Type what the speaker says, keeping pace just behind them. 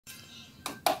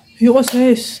იყოს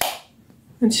ეს.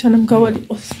 მე სანამ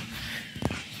გავალიყოს.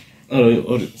 არა,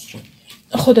 არის.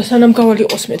 ხო და სანამ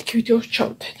გავალიყოს მეთქი ვიდეოს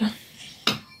ჩავდე და.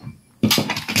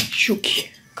 შუქი,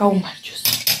 გაუმარჯოს.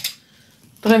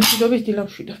 დღემშვიდობის,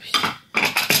 დილამშვიდობის.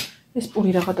 ეს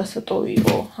პური რაღა დასატოვი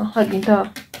იყო. აჰა, გინდა.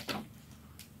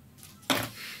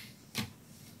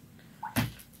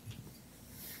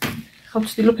 ხავ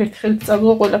ვცდილობ ერთხელ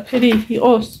წავიღო ყველაფერი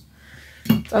იყოს.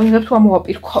 წავიღებ თუ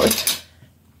ამოვაპირქვავებ.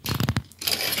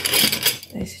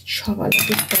 ეს ჩავალებს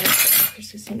და ეს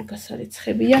ისინი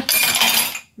გასარეცხებია.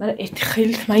 მაგრამ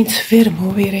ერთხელით მაინც ვერ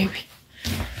მოვერევი.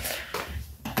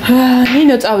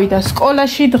 ნინო წავიდა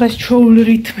სკოლაში, დღეს ჩვეულ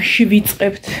რითმში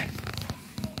ვიწყებთ.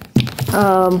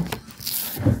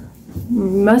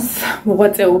 მას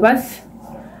მოღვაწეობას.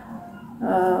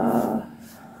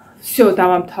 всё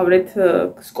დავამთავრეთ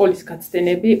სკოლის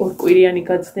გაცდენები, ორკვირიანი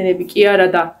გაცდენები კი არა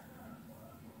და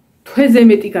თვეზე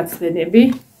მეტი გაცდენები.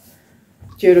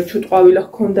 ჯერო ჩუტყვავილა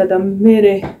ჰქონდა და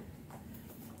მე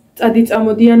წადი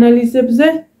წამოდი ანალიზებზე.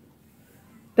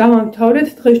 დავამთავრეთ,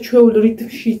 დღეს ჩვეულ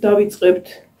რითმში დავიწყებთ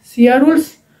სიარულს.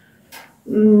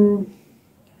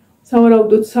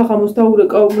 სავარაუდოდ საღამოს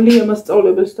დაურეკავ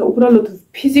მასწავლებელს და უბრალოდ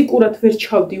ფიზიკურად ვერ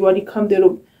ჩავდივარ იქამდე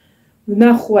რომ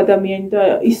ვნახო ადამიანი და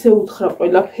ისე უთხრა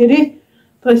ყველაფერი.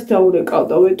 დღეს დაურეკავ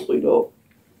და ვეტყვი რომ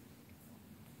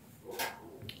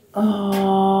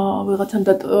ვიღაცამ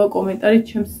დატოვა კომენტარი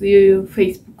ჩემს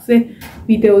Facebook-ზე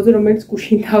ვიდეოზე რომელიც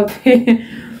გუშინთავდე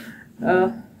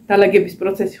დალაგების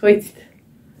პროცესი ხო იცით?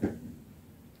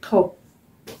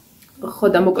 ხო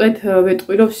და მოკლედ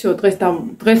ვეტყვი რომ всё დღეს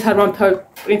არ ვამთავრებ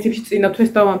პრინციპში წინა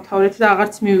თვეს დავამთავრეთ და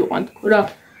აღარც მივიყვანთ ხო რა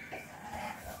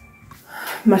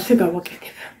მასე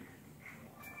გავაკეთებ.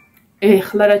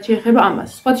 ეხლა რაც შეეხება ამას.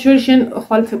 სხვა შორის შენ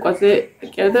ხვალ ცეკვაზე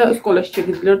კი არა და სკოლაში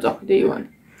შეგიძლია რომ წახვიდე ივანე.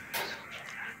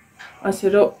 ასე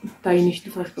რომ დაინიშნე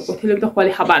დღეს გაკვეთილებ და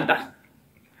ხვალე ხაბანდა.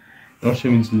 რა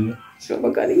შემიძლია? всё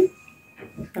მაგარი.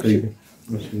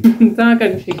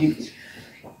 ძალიან შეგიძლია.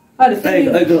 არის აი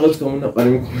რაღაც გამონაყარი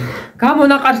მქონდა.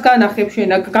 გამონაყარს განახებ შენ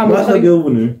აქ გამონაყარი. ახლა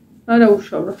გეუბნები. არა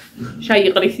უშავრო.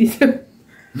 შაიყრის ისე.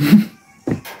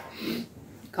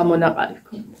 გამონაყარი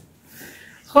მქონდა.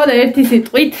 ხო და ერთი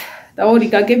სიტყვით და ორი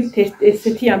გაგებით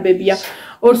ესეთი ამბებია.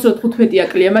 215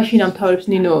 აკლია, მაშინ ამთავრებს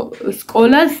ნინო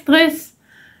სკოლას დღეს.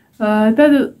 და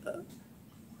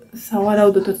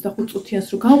სავარაუდოდ 25 წუთიანს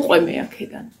რო გავყვემე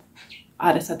აქედან.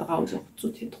 არა სადღაოზე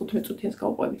 15 წუთიანს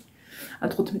გავყვები. ან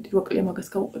 15 რო აკლია მაგას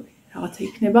გავყვები. რაღაცა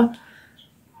იქნება.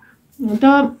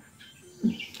 და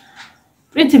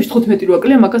პრინციპში 15 რო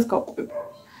აკლია მაგას გავყვები.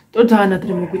 თორე ძალიან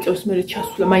ადრე მოგვიწევს მე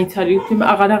ჩასვლა, მაინც არის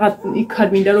აღარ იქ არ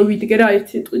მინდა რომ ვიდგე რა ერთ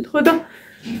სიტყვით ხო და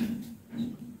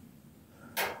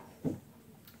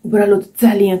უბრალოდ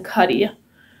ძალიან ქარია.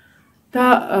 და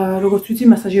როგორც ვიცი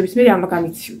მასაჟების მე ამა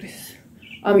გამიციudes.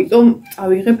 ამიტომ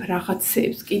წავიღებ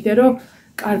რაღაცებს კიდე რომ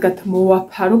კარგად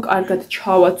მოვაფარო, კარგად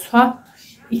ჩავაცვა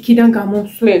იქიდან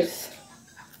გამომსვლელს.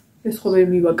 ეს ხო ვერ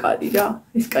მივაკარი რა.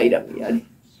 ეს კაი რამე არის.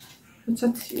 როცა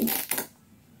ციო.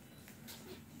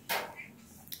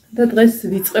 და დღეს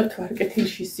ვიწყებთ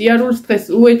ვარკეთილში სიარულს. დღეს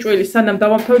უეჭველი სანამ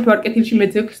დავამთავრეთ ვარკეთილში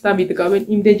მეძებს დამიდგავენ.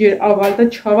 იმდენჯერ ავალ და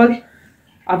ჩავალ,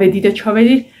 ავედი და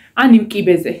ჩავედი, ან იმ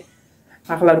კიბეზე.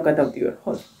 აღლა რო გადავდივარ,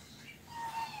 ხო?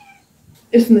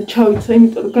 ეს უნდა ჩავიცა,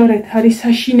 იმიტომ რომ გარეთ არის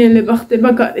საშინელება ხდება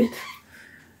გარეთ.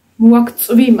 მოაქვს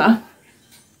წვიმა.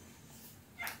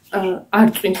 არ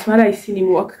წვიმს, მაგრამ ისინი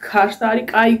მოაქვს ქარს და არის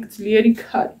კაი ძლიერი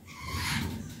ქარი.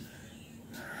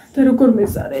 და როგორ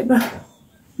მეზარება?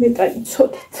 მეტალი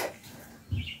ცოდეთ.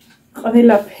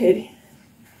 ყველაფერი.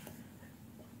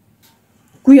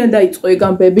 გვიან დაიწყო ეგ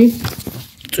ამბები,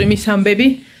 წვიმის ამბები.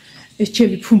 ეს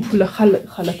ჩემი ფუმფულა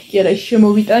ხალათი კი არა ის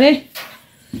შემოვიტანე.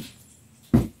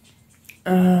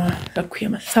 რა ქვია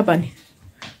მას საბანი.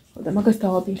 ხო და მაგას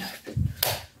დავაბირავებ.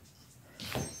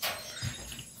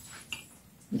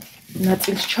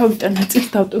 ნაწილს ჩავიტან, ნაწილს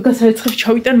დავტო, გასარეცხებს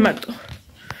ჩავიტან მარტო.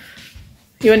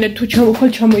 ივანე თუ ჩამოხვალ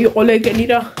ჩამოიყოლე ეგენი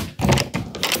რა.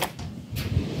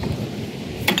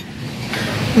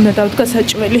 უნდა დავდგა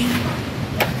საჭველი.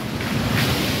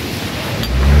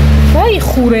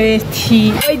 დაიხურე ერთი.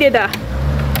 აი დედა.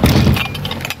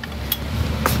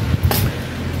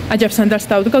 აჯაბს ანდარს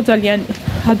დავდგავ ძალიან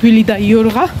ადვილი და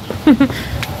იორღა.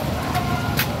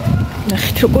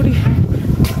 ნახეთ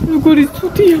როგორი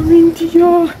თუთია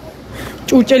მინდია.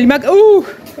 ჭურჭელი მაგ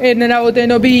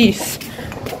ერნაოდენობის.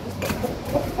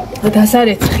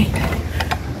 დასარეცხი.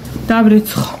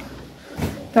 დავრეცხო.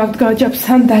 დავდგა აჯაბს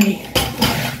სანდალი.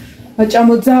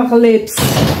 აჭამო ძაღლებს.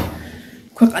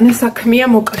 ქვეყანა საქმეა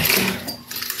მოკლედ.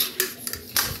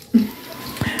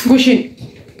 გუშინ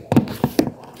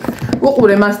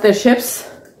უყურე მასტერშეფს.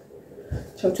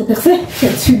 ჩავწოფეხზე,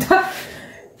 შეცვიდა.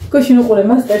 გოშინ უყურე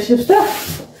მასტერშეფს და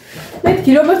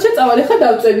მეთქი რომ მოჩა წავალე ხა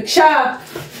დავწევი ქშა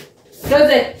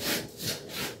როზე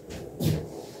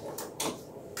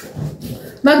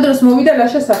მაგდროს მოვიდა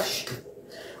ლაშა სახში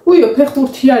უიო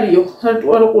ფეხბურთი არისო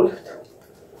არ უყურებთ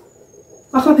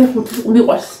ახლა ფეხბურთი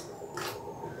მიყვარს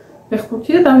ფეხბურთი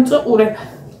და დავიწყე ყურება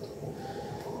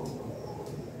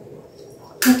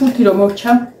ფეხბურთი რომ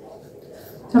მოვჩა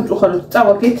სამწუხაროდ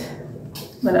წავაგეთ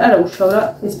მაგრამ არა უშავრა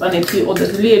ესპანეთი იყო და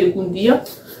ძლიერი გუნდია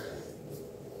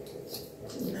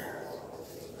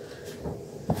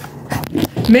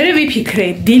მე ვიფიქრე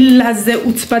დილაზე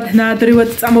უცბად ნაადრევად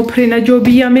წამოფრენა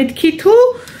ჯობია მეთქი თუ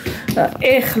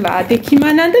ეხლა ადექი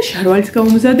მანან და შარვალის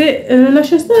გამომზადე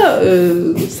ლაშას და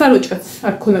საროჭკაც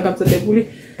არ ქონა გამზადებული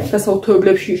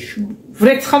დასაუთოებლებში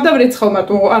ვრეცხავ და ვრეცხავ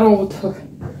მარტო არ მოვუთავ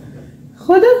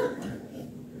ხო და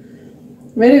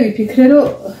მე ვიფიქრე რომ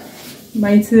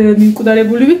მაინც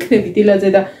მიმკვდარებული ვიქნები დილაზე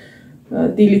და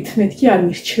დილით მეთქი არ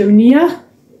მირჩევნია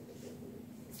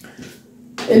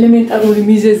ელემენტარული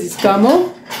მიზეზის გამო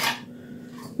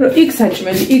რომ იქ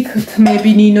საჭმელი, იქ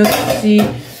თმები ნინოსი,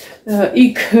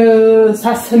 იქ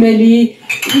სასმელი,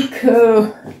 იქ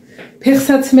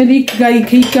ფეხსაცმელი, იქ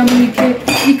გამოიქე,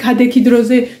 იქ ადექი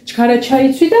დროზე ჩქარა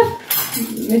ჩაიცვი და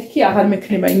მეთქი აღარ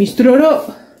მექნება იმის დრო რომ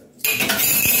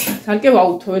თალკე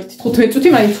ვაუთო 1-15 წუთი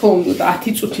მაინც ხო უნდა და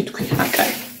 10 წუთი თქვი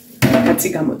აკარი. კაცი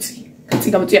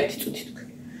გამოწი 10 წუთი თქვი.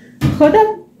 ხო და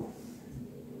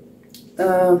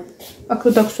აქ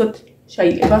რო დავსვათ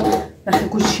შეიძლება ნახე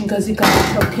გუშინ გაზი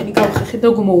გამოვხენი გავხეხე და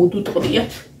გმოუდუტყდია.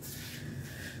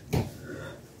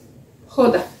 ხო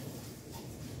და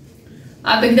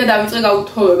ადექი და დავიწყე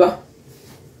გაუთხოვება.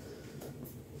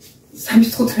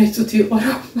 3-15 წუთი იყო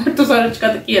რა მარტო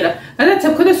საროჭკად კი არა.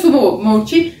 რადგან მქონდა სულ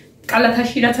მოვჭი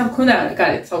კალათაში რაც მქონდა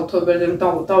გარეთ საუთოებერზე რომ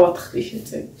დავათხრი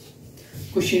შეწევი.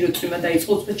 გუშინ რო წვიმა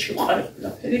დაიწყო უწყვეტ შეყარებულა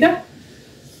ფერი და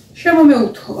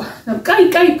შემომეუთხოვა. კაი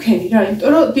ვქენი რა, იმიტომ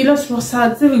რომ დილას 8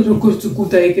 საათზე როგორც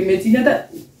გუდა ეგ მეძინა და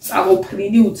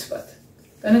წავოფრინი უცბად.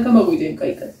 განა გამოგვიდენ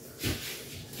კაი.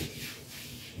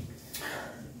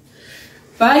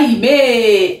 ვაიმე,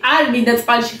 არ მინდა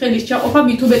წყალში ხელის ჩაყოფა,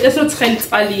 მით უმეტეს რომ ცხელი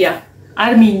წყალია.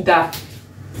 არ მინდა.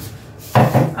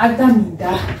 არ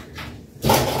დამინდა.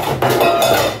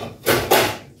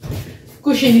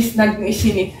 გუშინის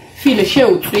ისინი ფილე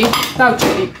შეუწვი,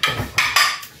 დავჭერი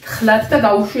ხლად და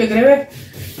გავუშვი ეგრევე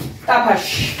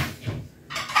ტაფაში.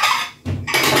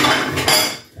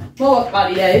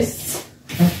 მოვაყარია ეს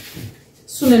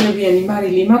სუნენებიანი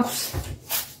მარილი მაქვს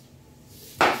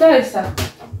და ესა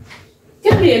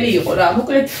გებრიელი იყო რა,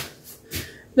 მოკლედ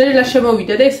მე რა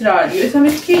შემოვიდა და ეს რა არის? ეს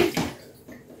ამეთქი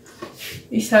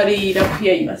ის არის რა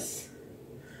ქვია იმას.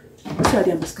 ეს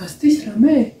არის ამას გასდის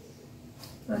რამე?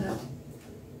 არა.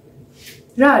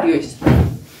 რა არის ეს?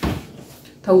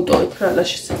 დაუტოვეთ რა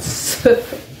ლაშესაც.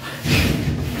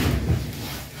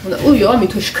 უიო,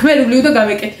 ამით შქმერული უნდა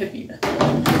გავეკეთებინა.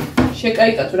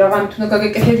 შეკაიკაცო რა ამით უნდა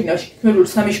გაგეკეთებინა, შქმერული,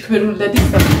 სამი შქმერული და დის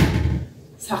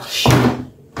სახლში.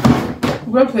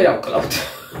 უბრალოდ ვერ ავკლავთ.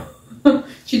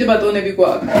 ჩიდე ბატონები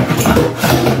გვაქვს.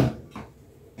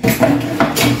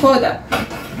 ხო და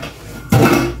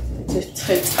ეს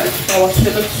ცხელი წყალი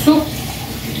დავასვენებთ სულ.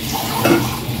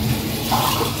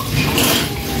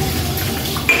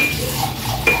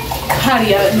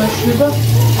 ხარია მოშუება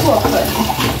ხო ახალი.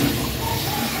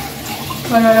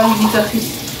 არა ვიძახის.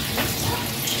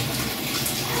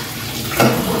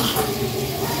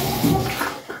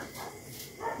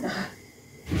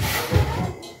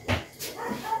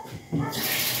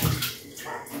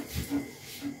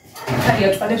 ხარია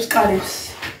წვალებს კარებს.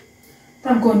 და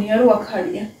მგონია რომ აქ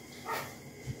არიან.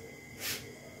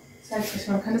 საერთოდ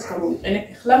მანქანას გამოვიყენებ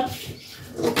ახლა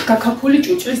გაქაფული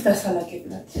ჭუჭრის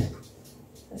დასალაგებლად.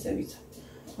 ასე ვიცა.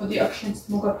 მოდი აქ შენს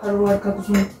მოგაფარო არ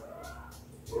გაგზუნ.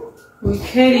 უი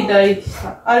ქერი და ისა.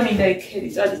 არ მინდა იქერი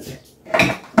წადით.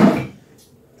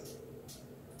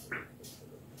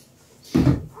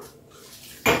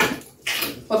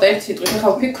 ხოდა ერთ სიტყვით ახლა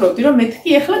ვფიქრობდი რომ მეთქი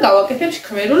ახლა გავაკეთებ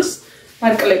შქმერულს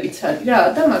მარკლებიც არის რა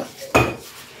და მაგით.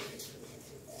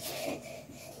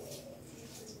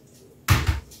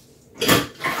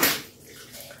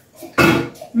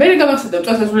 მე გამახსენდა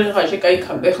წასასვლელი ხარ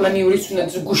შეკაიქავდა ეხლა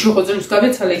ნიურისუნად გუშოხოძელს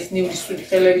გავეცალა ის ნიურისუნი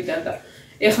ხელებიდან და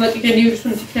ეხლა კიდე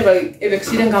ნიურისუნი იქნება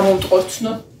ევექსიდან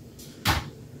გამომტყორცნო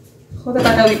ხო და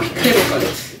გადავიფიქრე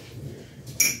მოკლედ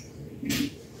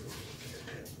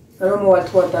რომ მოვალ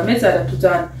თუ არ დამეწარა თუ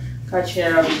ძალიან გაჩერა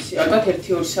რა ვიცი ალბათ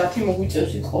 1-2 საათი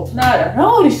მოგვიწევს იქ ყოფნა არა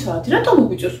რა 2 საათი რატომ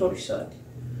მოგვიწევს 2 საათი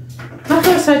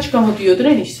ახლა საათში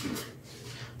გამოდიოდნენ ისინი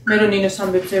მე რომ ნინოს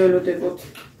ამბებზე ველოდებოდი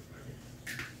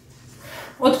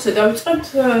 4-ზე დავიწყებთ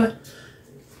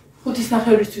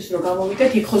 5:30-ისთვის რო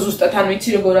გამოვიდეთ, იქ ხო ზუსტად ან ვიცი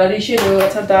როგორ არის,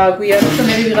 რაღაცა დააგვიანოთ და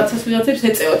მე ვიღაცებს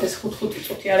ეწევათ ეს 5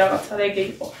 წუთი რაღაცა და ეგ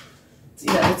იყო.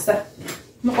 წინადაც და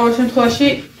ну ყოველ შემთხვევაში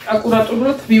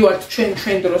აკურატულად ვივართ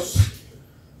ჩვენ დროს.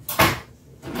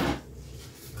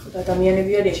 ხოდა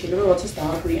ადამიანები არიან შეიძლება რაღაცას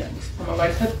დააგვიანოს.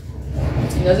 მაგალითად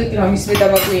წინაზე გრამის მე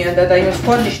დავაგვიანდა და იმას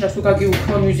ხო ნიშნავს თუ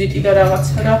გაგიუქმონ ვიზიტი და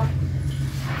რაღაცა და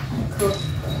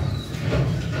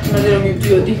მადე რომ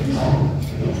მივდიოდი.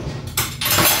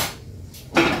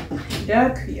 და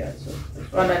ქვია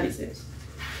ანალიზებს.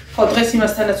 ხო დღეს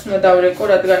იმასთანაც უნდა დავრეკო,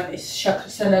 რადგან ის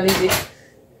შაქრის ანალიზი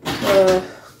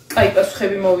კაი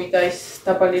პასუხები მოვიდა ის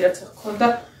დაბალი რაც ჰქონდა.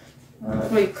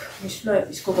 რო იქ მისვლა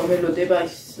ის გოგო მელოდება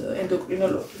ის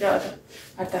ენდოკრინოლოგი რა და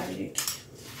არ დამირეკი.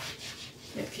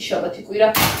 მეთქი შაბათი კვირა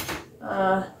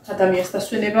ადამიანს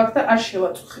დასვენება აქვს და არ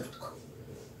შევაწუხებ თქო.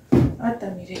 არ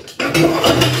დამირეკი.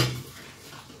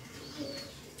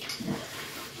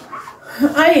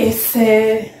 აი ესე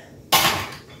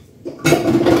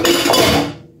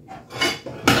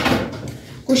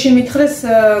გუშინ მითხრეს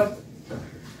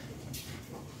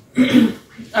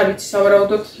არ ვიცი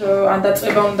სავარაუდოდ ან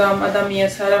დაწყება უნდა ამ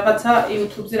ადამიანს რაღაცა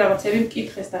იუთუბზე რაღაცები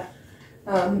მკითხეს და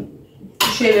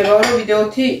შეიძლება რომ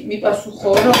ვიდეოთი მიპასუხო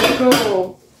რომ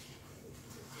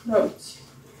რა ვიცი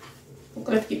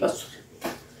კონკრეტ კი პასუხი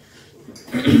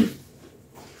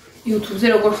იუთუბზე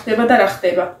როგორ ხდება და რა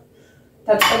ხდება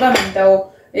დაწყება მინდაო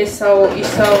ესაო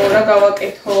ისაო რა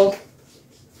გავაკეთო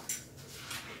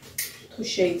თუ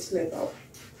შეიძლებაო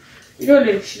პირველ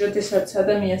რიგში როდესაც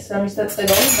ადამიანს რამის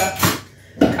დაწყება უნდა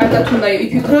კარგად უნდა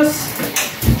იფიქროს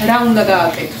რა უნდა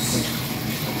გააკეთოს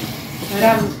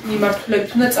რა მიმართულებით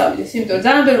უნდა წავიდეს იმიტომ რომ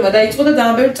ძალიან ბევრმა დაიწყო და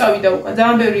ძალიან ბევრი წავიდა უკან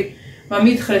ძალიან ბევრი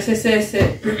მითხრეს ესე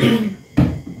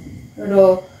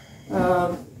რომ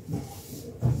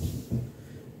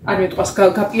არ მეტყვას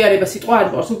გაპიარება სიტყვა არ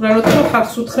მოყავს უბრალოდ რომ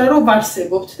ხალხს უთხრა რომ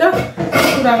ვარსებობთ და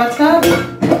თუ რაღაცა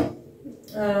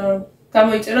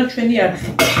გამოიწერა ჩვენი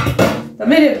არხი და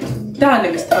მე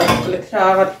დაანებეს თავისუფლად რა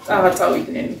აღარ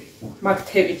წავიდნენ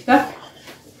მაგთებით და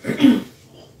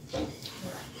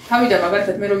თავიდან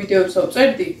მაგალითად მე რო ვიდეოებს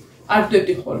ავწერდი არ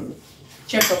ვდებდი ხოლმე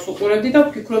ჩემს ხალხს უყურებდი და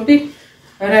ვფიქრობდი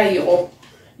რა იყო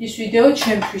ის ვიდეო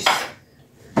ჩემთვის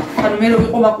ანუ მე რო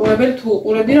ვიყო მაყურებელი თუ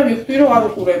უყურებდი და მივხვდი რომ არ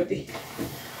უყურებდი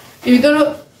იმიტომ რომ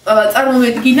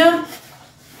წარმომედგინა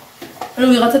რომ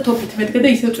ვიღაცა თოფით მედგა და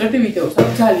ისევ წერდი ვიდეოს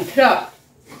ანუ ძალით რა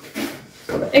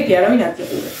ეგე არავინ არ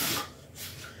გიყურებს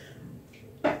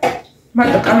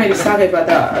მარტო კამერის აღება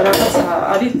და რაღაცა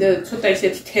არის ცოტა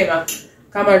ისეთი თემა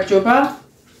გამარჯობა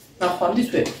ნახვამდის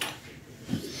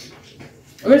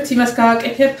ვერც იმას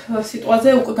გააკეთებ სიტყვაზე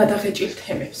უკვე გადაღეჭილ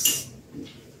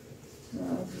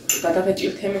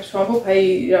თემებს ვამბობ აი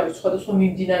რა ვიცი სხვადასხვა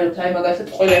მიმდინარეობთ აი მაგალითად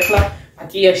ყველა ახლა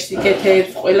მაკიაჟს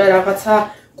იკეთებს ყველა რაღაცა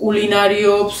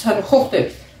კულინარიობს ანუ ხო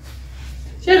ხდებით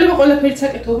შეიძლება ყველაფერიც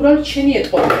აკეთო უბრალოდ შენი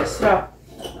ეტყობინეს რა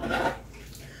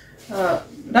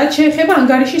რაც შეეხება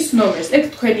ანგარიშის ნომერს ეგ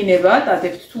თქვენი ნება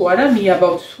დადებთ თუ არა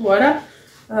მიაბავთ თუ არა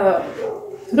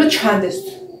რომ ჩანდეს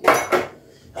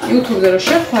იუთუბზე რომ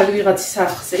შევხვალ ვიღაცის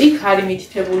არხზე იქ არის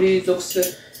მითითებული ზოგს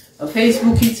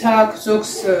ფეისბუქიც აქვს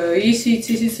ზოგს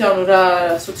ისიც ანუ რა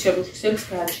სოციალური ქსელიც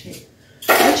გააჩნია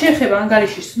რაც შეეხება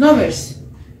ანგარიშის ნომერს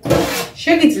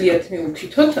შეგიძლიათ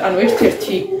მიუთითოთ ანუ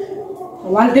ერთ-ერთი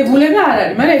ვალდებულება არ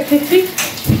არის მაგრამ ერთ-ერთი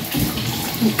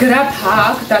გრაფა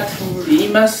აქვს დათმული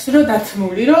იმას რომ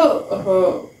დათმული რომ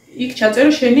იქ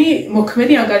ჩაწერო შენი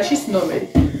მოქმედი ანგარიშის ნომერი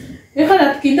ეხლა რა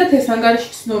თქინდათ ეს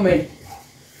ანგარიშის ნომერი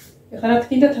ეხლა რა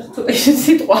თქინდათ ახლა ცოტა ისე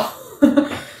სიტყვა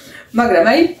მაგრამ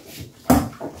აი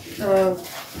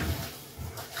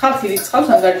ხალხი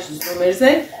რიცხავს ანგარიშის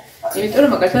ნომერზე იმიტომ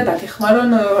რომ მაგალითად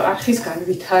აკეხმარონ არხის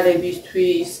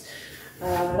განვითარებისთვის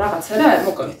რაღაცა რა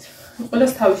მოკლედ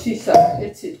ყველას თავისი ისა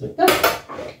ერთ სიტყვით და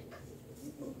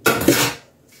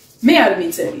მე არ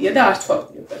მიწერია და არც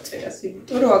ვაპირებ დაწერას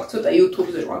იმიტომ რომ აქ ცოტა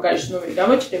იუთუბზე რომ ანგარიშის ნომერი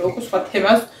გამოჩნდება უკვე სხვა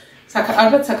თემას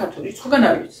ალბათ საქართველოს სხვაგან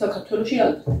არ ვიცი საქართველოში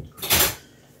ალბათ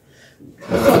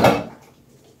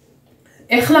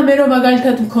ეხლა მე რომ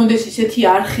მაგალითად მქონდეს ისეთი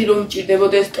არხი რომ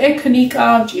მჭირდებოდეს ტექნიკა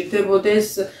მჭირდებოდეს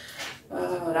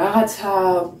რაღაცა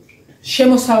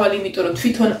შემოსავალი იმიტომ რომ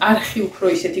თვითონ არხი უფრო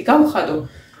ისეთი გავხადო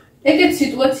ეგეთ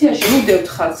სიტუაციაში ვიდევთ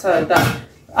ხალხს და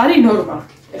არის ნორმა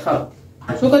ეხლა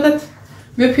ზოგადად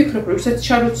მე ვფიქრობ რომ ისეთ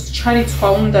ჩარიცხვა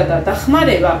უნდა და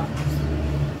დახმარება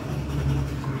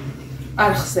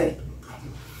არხზე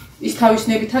ის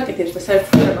თავისნებით აკეთებს და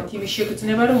საერთოდ არ მაქვს იმის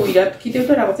შეგრძნება რომ უირად კიდევ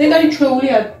და რაღაც ეგ არის ჩვეული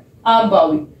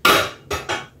ამბავი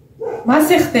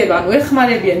მას ეხდება ანუ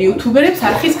ეხმარებიან იუთუბერებს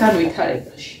არხის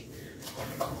განვითარებაში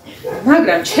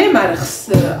მაგრამ ჩემ არხს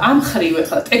ამ ხრივ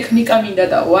ეხლა ტექნიკა მინდა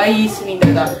და ვაის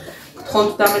მინდა და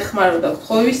გთხოვთ დამეხმარო და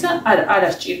გთხოვისა, არ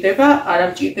სჭირდება, არ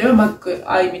მჭირდება, მაგ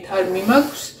აიმით არ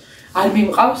მიმაქვს, არ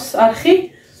მიმყავს არხი.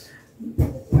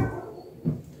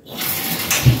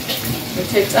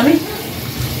 მეცეწამი.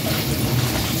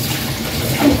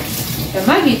 და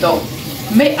მაგიტო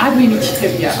მე არ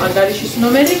ვიმიჩნევია ანგარიშის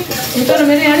ნომერი, იმიტომ რომ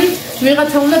მე არის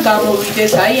ვიღაცა უნდა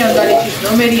გამოვიდეს, აი ანგარიშის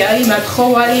ნომერი, აი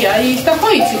მათხოვარი, აი ის და ხო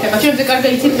იცით, ეხლა ჩემზე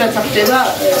კარგად იცით რაც ხდება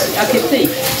აქეთზე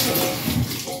იქ.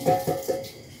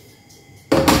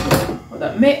 და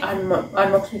მე არ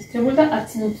მაქვს მითქებული და არც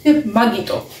მივხვდები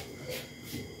მაგიტო.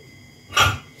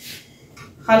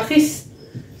 ხალხის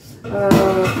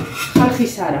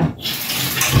არა.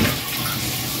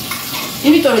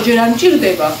 იმიტომ რომ ჯერ არ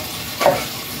მჭირდება.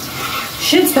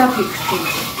 შენც დაფიქრდი.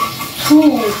 თუ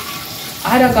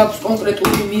არა გაქვს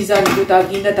კონკრეტული მიზანი და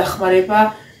გინდა დახმარება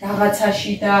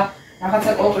რაღაცაში და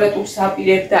რაღაცა კონკრეტულს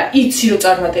აპირებ და იცი რომ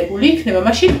წარმატებული იქნება,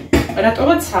 მაშინ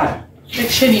რატომაც არა. ეგ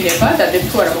შენინება და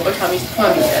თუ არა მოკლედ ამის თქმა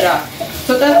მინდა რა.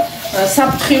 ცოტა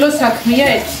საფრთხილო საქმეა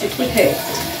ეს სიტყვით ეს.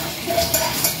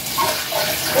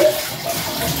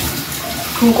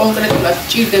 თუ კონკრეტულად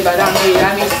ჭირდება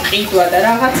რამის ყიდვა და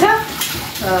რაღაცა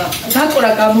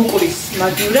დაკვრა გამოკვრის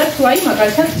მაგივრად თუ აი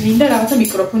მაგალითად მინდა რაღაცა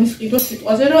მიკროფონის ყიდვა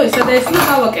სიტყვაზე რომ ესა და ეს უნდა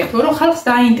გავაკეთო რომ ხალხს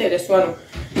დაინტერესო ანუ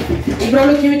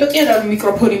უბრალოდ იმიტომ კი არა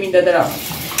მიკროფონი მინდა და რაღაც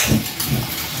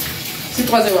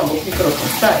სიტყვაზე ვამბობ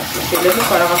მიკროფონს და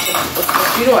შეიძლება რაღაცა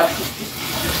სიტყვაში რომ არქივი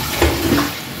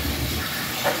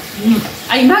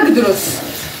აი მაგ დროს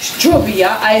ჯობია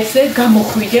აი ესე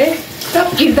გამოხვიდე და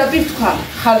პირდაპირ თქვა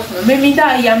ხალხმა მე მინდა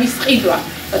აი ამის ყიდვა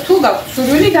და თუ გაქვთ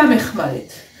სურვილი დამეხმარეთ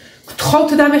გთხოვთ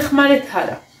დამეხმარეთ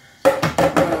არა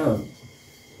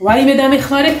ვაიმე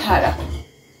დამეხმარეთ არა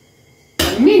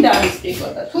მინდა ამის ყიდვა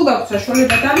და თუ გაქვთ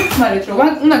საშუალება დამეხმარეთ რომ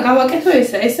უნდა გავაკეთო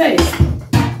ესა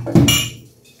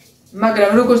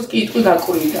მაგრამ როგორც კითხვი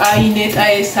გაკვირით აი ნეტა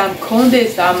ესა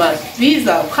მქონდეს ამას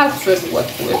ვიზა ხალხს ვერ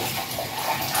უატყუებ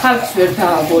ხალხს ვერ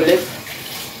დააბოლებ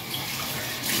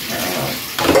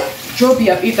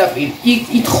ჯობია პირდაპირ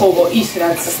ითხოვო ის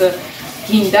რაც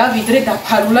გინდა ვიდრე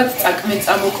დაფარულად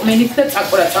წამოკმენით და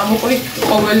წაკვრა წამოყრით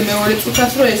ყოველ მეორე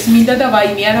წუთას რომ ეს მინდა და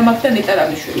ვაიმე არა მაქვს და ნეტა რა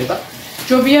მიშველება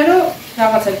ჯობია რომ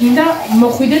რაღაცა გინდა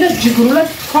მოხვიდე და ჯგრულად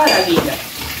თქვა რა გინდა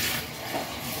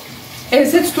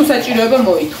ესეც თუ საჭიროება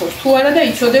მოითხოვს თუ არა და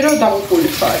იცოდე რომ დაღუპული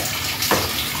ხარ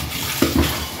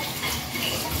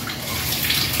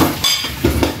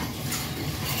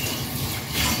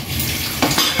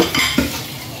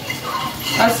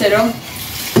ასე რომ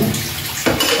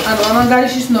ანუ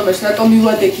ანგარიშის ნომერს რატომ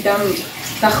მივადექი და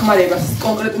დახმარებას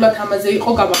კონკრეტულად ამაზე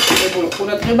იყო გაბახსოვებული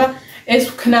ყურადღება ეს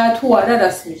ვქნა თუ არა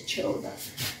რას მირჩეოდა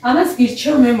ამას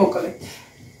გირჩევ მე მოკლედ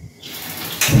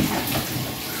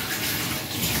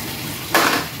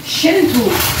შენ თუ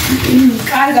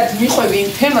კარგად მიყვები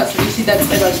იმ თემას ვისი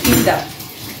დაწყებას გინდა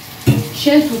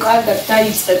შენ თუ კარგად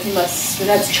დაიწყებ იმას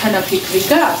რაც ჩანაფიქრი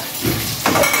გაქვს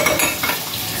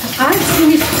არც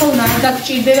იმის თხოვნა არ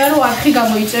დაგჭირდება რომ არხი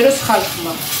გამოიწეროს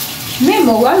ხალხმა მე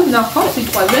მოვალ ნახავ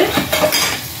სიტყვაზე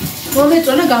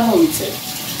მომეწონა გამოვიწერ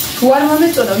თუ არ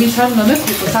მომეწონა ვინც არ უნდა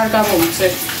მეკითხოს არ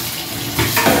გამოვიწერ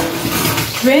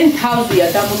ჩვენ თავზეა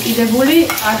დამოკიდებული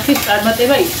არხის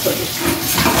წარმატება იცოდეს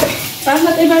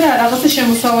წარმატება რა რაღაცა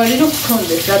შემოსავალი რომ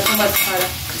გქონდეს რატომაც არა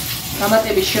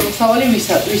დამატების შემოსავალი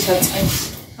ვისაც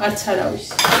არც არავის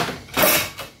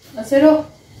ასე რომ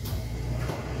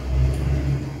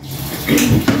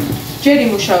ჯერ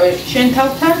იმუშავე შენ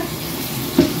თავთან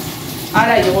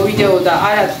არა იყო ვიდეო და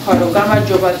არა თქვა რომ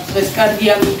გამარჯობა დღეს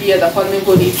კარგია მიდია და ხოლმე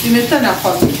მგონი იწვიმებს და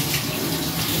ნახავ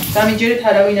დამიჯერეთ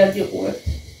არავინ არ გიყურებ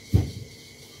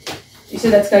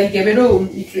ისედაც გაიგებე რომ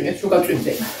იწვიმებს რო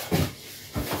გაწვიმდება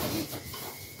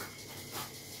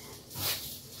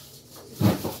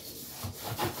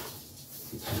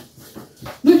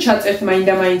ნუ ჩაწერთ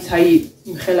მაინდა-მაინც აი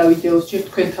იმ ხელა ვიდეოს ჯერ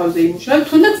თქვენ თავზე იმუშავეთ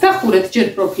თუნდაც დახურეთ ჯერ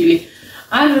პროფილი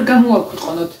არ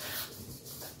გამოაქვეყნოთ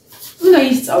უნდა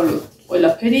ისწავლოთ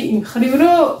ყველაფერი იმ ხრივ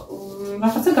რომ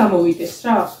რაღაცა გამოვიდეს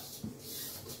რა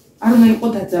არ უნდა იყო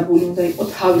დაძაბული უნდა იყო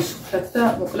თავისუფლად და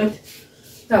მოკლედ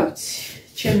რა ვიცი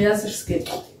ჩემი აზრს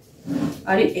გეტყვი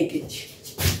არის ეგეთი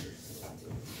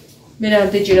მე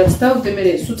რამდენჯერაც დავდე მე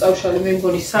სულ წავშალე მე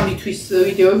მგონი 3 თვის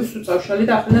ვიდეოები სულ წავშალე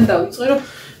და ახლა დავიწყე რომ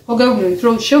მოგეუბნებით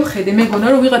რომ შევხედე მეგონა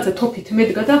რომ ვიღაცა თოფით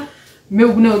მედგა და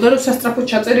მეუბნეოდა რომ სასტრაფოდ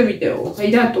ჩაწერე ვიდეო. აი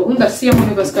რატო უნდა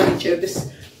სიამოვნებას განიჭერდეს.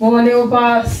 მოვალეობა,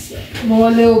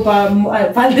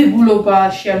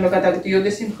 ვალდებულობაში არ უნდა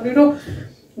გადაგდიოდეს იმ ხრი რომ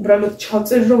უბრალოდ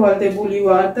ჩავწერ რომ ვალდებული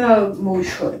ვარ და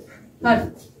მოვიშორებ. არა.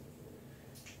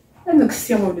 ანუ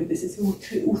სიამოვნების ეს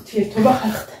ურთიერთობა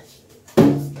ხალხთან.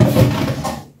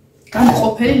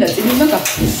 განყოფილი ნაწილი უნდა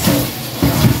გახდეს.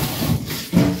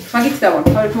 მაგით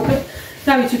დავამთავრებ მოკლედ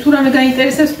და ვიცი თუ რამე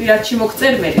გაინტერესებს პირადში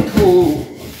მოგწერ მე თუ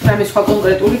რამე სხვა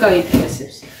კონკრეტული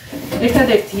გაინტერესებს.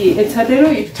 ერთადერთი ეცადე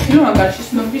რომ იფრთხილო ანგარიშის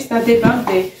ნომრის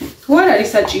დადებამდე თუ არ არის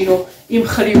საჭირო იმ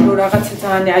ხრივ რომ რაღაცა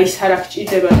ძალიან აი ეს არ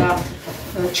აღჭირდება და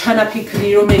ჩანაფიქრი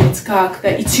რომელიც გააქვს და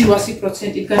იცი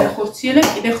 100%-ით განახორციელებ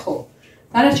კიდე ხო.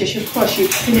 დანარჩენ შემთხვევაში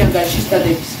იფრთხილე ანგარიშის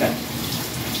დადებისგან.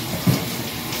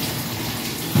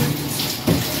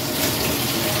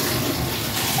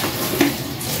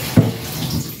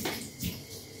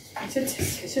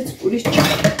 ესეც პურის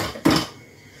ჩაი.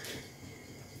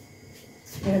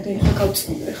 მე და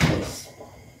გავწნილე ხა ეს.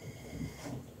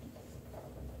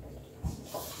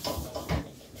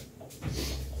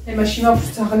 მაშინ მაქვს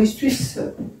ძაღლისთვის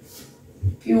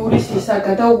პიურის ისა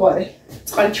გადაუვარე.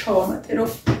 წყალი ჩავამატე რომ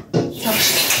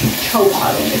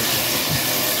ჩაუყარო მე.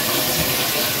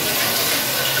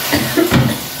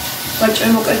 ბაჭე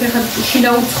მოკეთე ხა შინა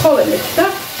უცხოველებს და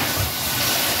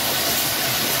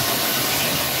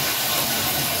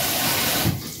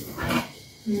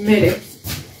მერე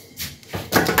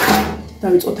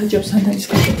დავიწყოთ აჯაბსანდალის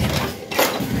გაკეთება.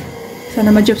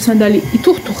 სანამ აჯაბსანდალი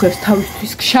ითუხთუხებს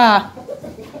თავისთვის გშა.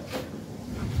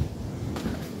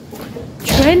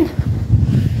 ჩვენ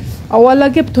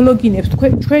ავალაგებთ ლოგინებს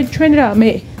ჩვენ რა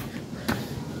მე.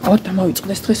 აუ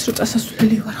დამავიწყდეს დღეს რო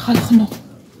წასასვლელი ვარ ხალხნო.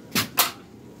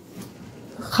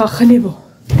 ხახნებო.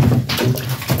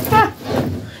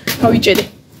 გავიჭერე.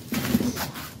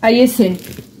 აი ესენი.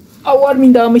 აუ არ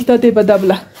მინდა ამის დადება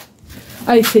დაბლა.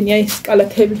 აი ესენი აი ეს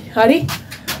კალათები არის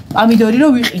პამიდორი რო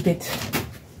ვიყიდეთ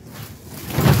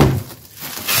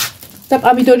და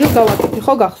პამიდორი რო გავაკეთე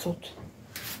ხო გახსოვთ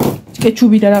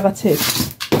კეჩუბი და რაღაცეები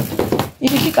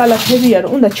იმითი კალათებია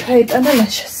რომ უნდა ჩაეტანა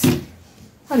ლაშას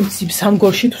არის იმ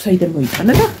სამგორში თუ საიდან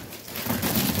მოიტანა და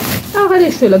აღარ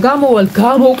ეშველა გამოვალ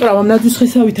გამოვკრავ ამ ნაძვის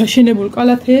ხესავით აშენებულ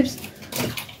კალათებს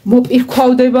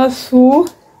მოპირქვავდება სუ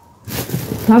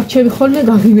დავჩები ხოლმე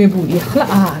გაღიმებული ახლა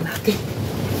აანაგე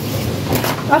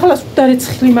ახლა სუდარე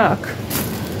ცხლი მაქვს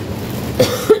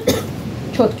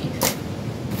ჩოტკი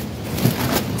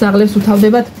ძაღლებს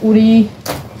უთავდებათ პური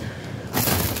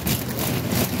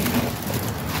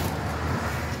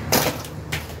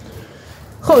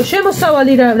ხო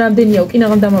შემოსავალი რამდენია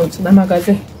უკინაღამ დამავიწყდა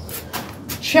მაგაზე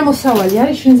შემოსავალი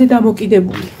არის შენზე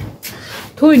დამოკიდებული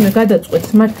თუ ვინმე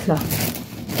გადაწყვეტს მართლა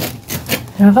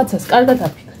რაღაცას კარგად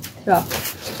აფიქრეთ რა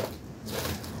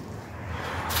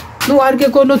ნუ არ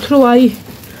გეგონოთ რომ აი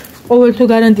ყოველთვე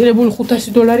გარანტირებული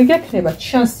 $500 გექნება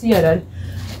შანსი არ არის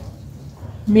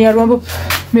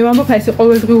მე ვამბობ აი ეს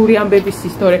ყოველდღიური ამბების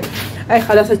ისტორია აი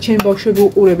ხა რასაც ჩემი ბავშვები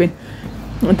უყურებენ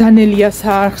დანელიას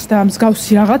არხს და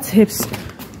მსგავსი რაღაცებს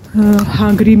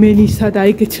ჰანგრიმენისა და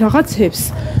ეგეთ რაღაცებს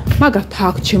მაგათ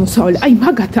აქვს შემოსავალი აი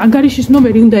მაგათ ანგარიშის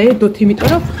ნომერი უნდა ედოთ იმიტომ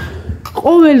რომ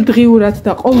ყოველდღიურად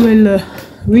და ყოველ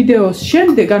ვიდეოს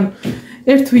შემდეგ ან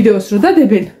ერთ ვიდეოს რო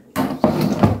დადებენ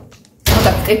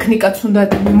ტექნიკაც უნდა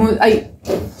აი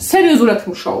სერიოზულად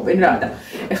მუშაობენ რა და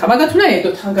ეხლა მაგათ უნდა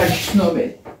ედოთ ანგარიშის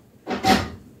ნომერი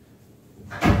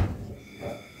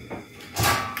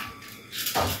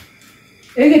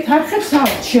ეგეთ არხებს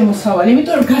აქვს შემოსავალი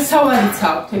იმიტომ რომ გასავალიც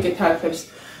აქვს ეგეთ არხებს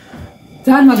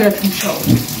ძალიან მაგრად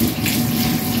მუშაობენ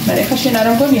მაგრამ ეხლა შენ არ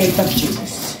ამგონია იქ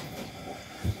დაგჭირდეს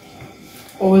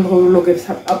ყოველდღიურ ლოგებს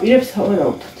აპირებს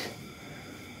ავერავდოთ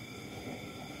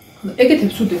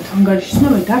ეგეთებს უდევთ ანგარიშის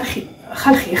ნომერი და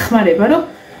ხალხი ეხმარება რომ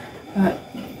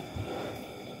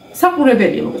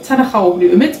საყურებელია მოკლედ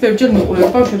სანახაობრივი მეც ბევრჯერ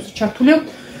მიყურებ ბავშვებს ჩართული აქვს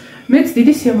მეც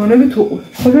დიდი სიამოვნებით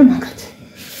უყურებ ხოლმე მაგათ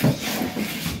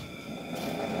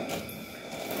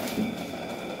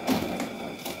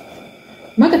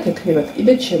მაგათ ეკნებათ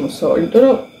კიდე შემოსავალი იმიტომ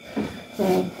რომ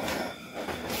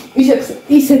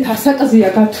ისეთ ასაკზეა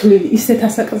გათვლილი ისეთ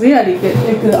ასაკზე არის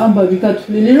ეგ ამბავი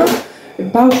გათვლილი რომ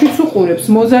ბავშვიც უყურებს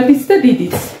მოზარდიც და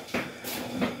დიდიც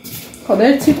ხო და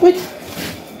ერთ სიტყვით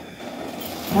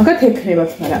მაგათ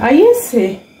ეკნებათ მაგრამ აი ესე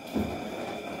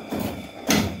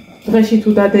დღეში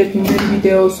თუ დადებ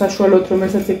ვიდეოს საშუალოდ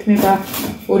რომელსაც ეკნება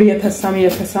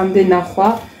 2000-3000-მდე ნახვა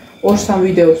 2-3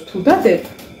 ვიდეოს თუ დადებ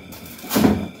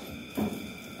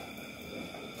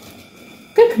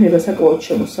გეკნება საკმაოდ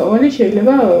შემოსავალი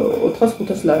შეიძლება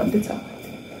 400-500 ლარამდე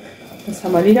წავიდეთ და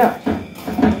სამალი რა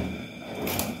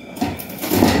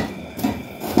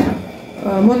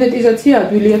მონეტიზაცია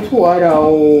ადვილია თუ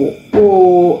არაო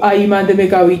აი მანდ მე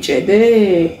გავიჭედე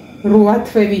 8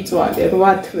 თვე ვიწვალე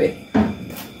 8 თვე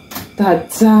და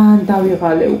ძალიან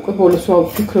დავიღალე უკვე ბოლოს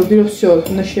ვფიქრობდი რომ всё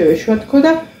უნდა შევეშვა თქო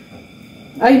და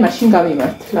აი მაშინ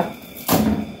გამიმართლა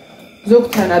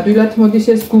ზოგთან ადვილად მოდის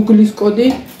ეს Google-ის კოდი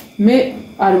მე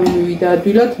არ მივიდა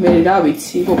ადვილად მე რა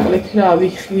ვიცი მოკლედ რა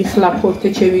ვიხლაფორთე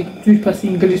ჩემი ძვირფას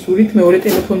ინგლისურით მეორე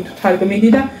ტელეფონით თარგმნიდი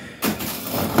და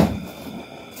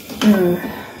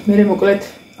მე მოკლედ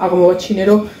აღმოვაჩინე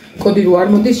რომ კოდი რო არ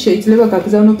მოდის შეიძლება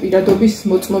გაგზავნო პირადობის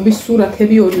მოწმობის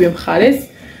სურათები ორივე მხარეს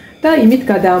და იმით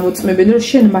გადაამოწმებენ რომ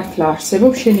შენ მართლა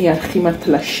არსებობ, შენი არხი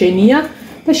მართლა შენია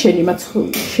და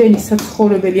შენი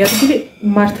საცხოვრებელი ადგილი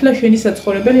მართლა შენი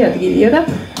საცხოვრებელი ადგილია და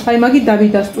აი მაგით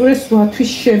დავიდასტურეს 8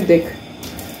 თვის შემდეგ.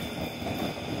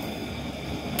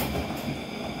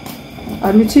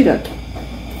 არ ვიცი რატო.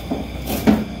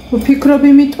 ვფიქრობ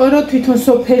იმიტომ რომ თვითონ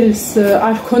სოფელს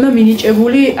არ ქონა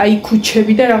მინიჭებული აი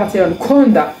ქუჩები და რაღაცა ანუ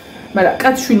ქონდა, მაგრამ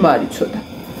კაცშვილმა არ იცოდა.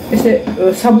 ესე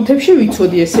საბუთებში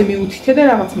ვიცოდი ესე მიუთითე და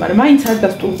რაღაც, მაგრამ მაინც არ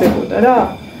დასტურდებოდა რა.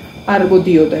 არ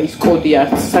მოდიოდა ის კოდი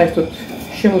არც საერთოდ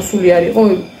შემოსული არ იყო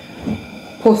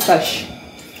პოსტაში.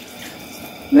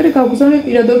 მე გავგზავნე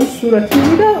პირადობის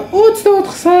სურათები და 24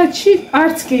 საათში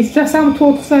არც კი 3 თუ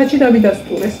 4 საათში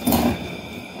დავიდასტურეს.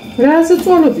 რაზე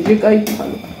წვალობდი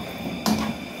ეკაიფალო.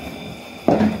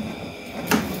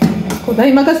 და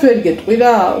იმაგას ვერ გეტყვი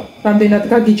რა, რამდენად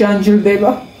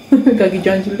გაგიჯანჯლდება.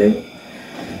 გაგიჯანჯლდება.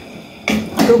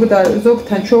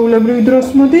 ზოგთან ჩვეულებრივი დროს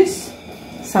მოდის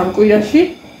 3 კვირაში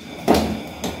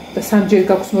და 3ჯერ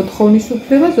გაქვს მოთხოვნის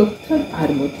უფლება, ზოგთან არ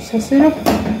მოდის. ასე რომ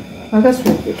მაგას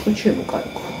ვერ გეტყვი ჩემო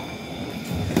კარგო.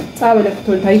 წავალე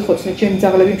ხთორი დაიხოცნე ჩემი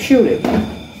ძაღლები მშივრები.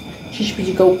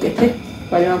 შიშბიჯი გაუკეთე,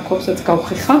 მაგრამ ამ ხორცაც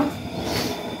გავხეხა.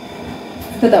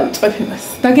 და დავიწყებ იმას.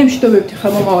 დაგემშვიდობებთ ხა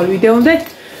მომავალ ვიდეომდე.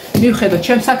 მივხედოთ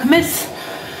ჩემს საქმეს.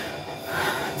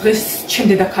 დღეს ჩემ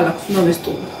დედაქალაქს უნდა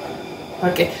ვესტუმრო.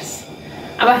 მარკეტერს.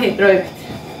 აბა ჰედროებით.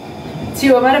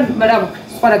 ციო, მაგრამ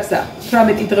სხვა გზა.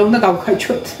 18 დღე უნდა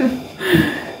გავქაჩოთ.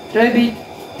 დროებით.